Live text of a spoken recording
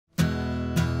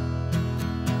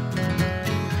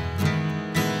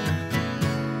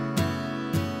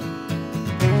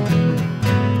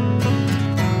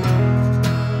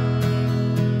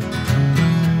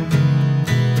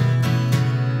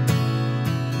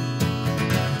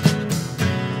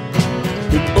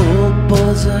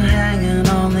Girls are hanging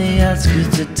on the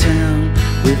outskirts of town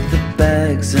with the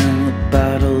bags and the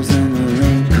bottles and the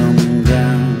rain coming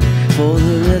down. For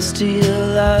the rest of your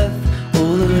life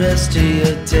or the rest of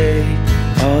your day,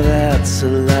 oh, that's a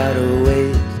lot of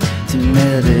weight to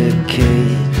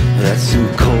medicate. That's some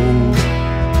cold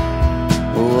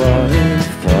water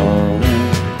falling,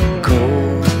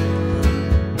 cold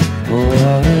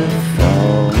water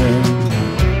falling,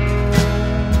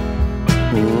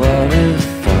 water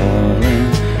falling,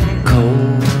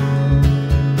 cold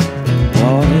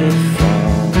water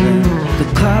falling. The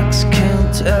clocks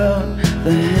count out,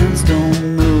 the hands don't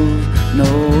move.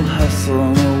 No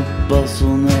hustle, no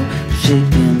bustle, no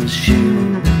shaking the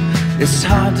shoe. It's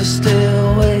hard to stay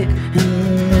awake in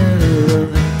the middle of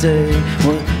the day.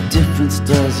 What difference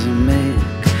does it make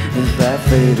if I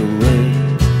fade away?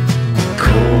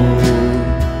 Cold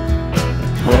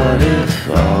water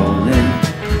falling,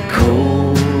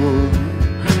 cold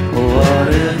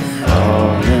water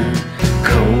falling,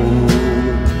 cold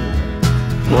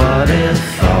water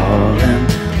falling,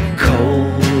 cold.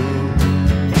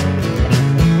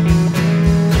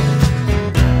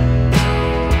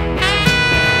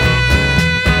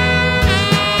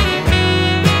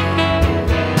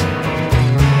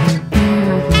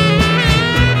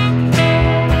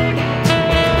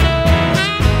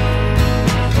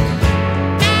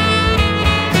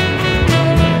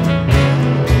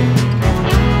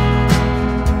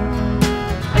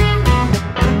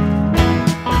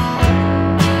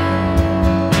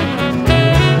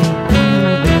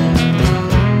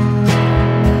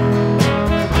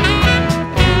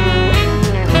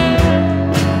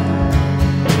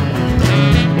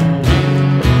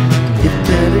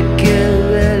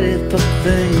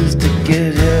 Things to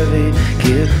get heavy,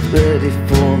 get ready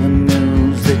for the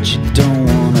news that you don't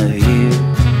wanna hear.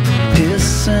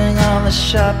 Pissing on the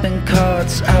shopping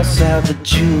carts outside the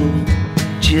Jewel,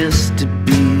 just to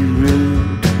be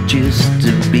rude, just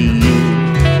to be you.